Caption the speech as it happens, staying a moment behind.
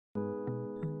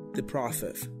the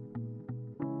process.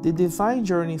 The design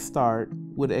journey starts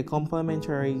with a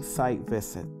complimentary site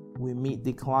visit. We meet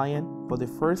the client for the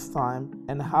first time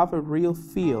and have a real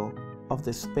feel of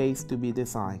the space to be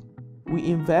designed. We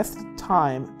invest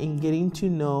time in getting to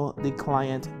know the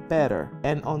client better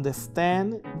and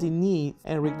understand the needs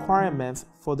and requirements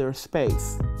for their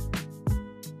space.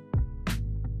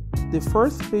 The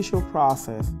first visual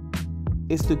process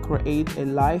is to create a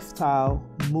lifestyle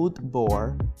mood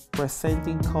board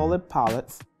presenting color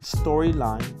palettes,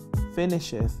 storyline,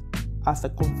 finishes as a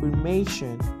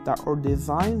confirmation that our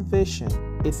design vision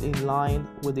is in line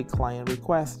with the client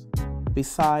request.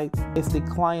 Besides, it's the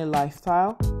client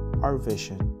lifestyle, our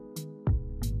vision.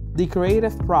 The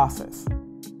creative process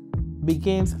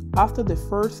begins after the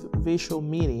first visual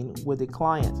meeting with the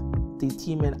client. The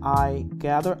team and I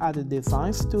gather at the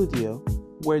design studio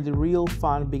where the real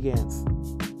fun begins.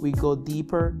 We go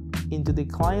deeper into the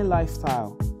client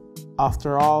lifestyle.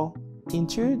 After all,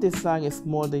 interior design is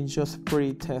more than just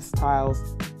pretty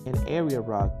textiles and area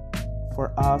rug.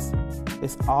 For us,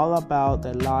 it's all about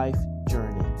the life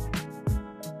journey.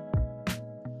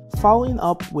 Following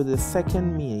up with the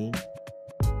second meeting,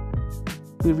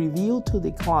 we reveal to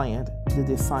the client the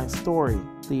design story,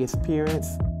 the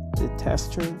experience, the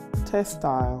texture,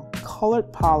 textile,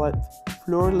 colored palette,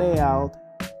 floor layout,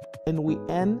 and we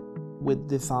end with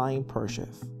design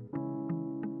purchase.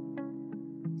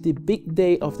 The big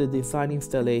day of the design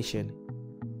installation.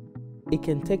 It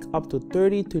can take up to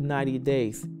 30 to 90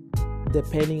 days,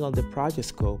 depending on the project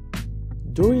scope.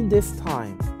 During this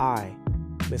time, I,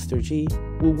 Mr. G,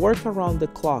 will work around the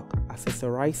clock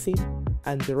accessorizing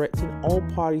and directing all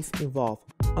parties involved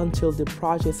until the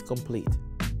project is complete.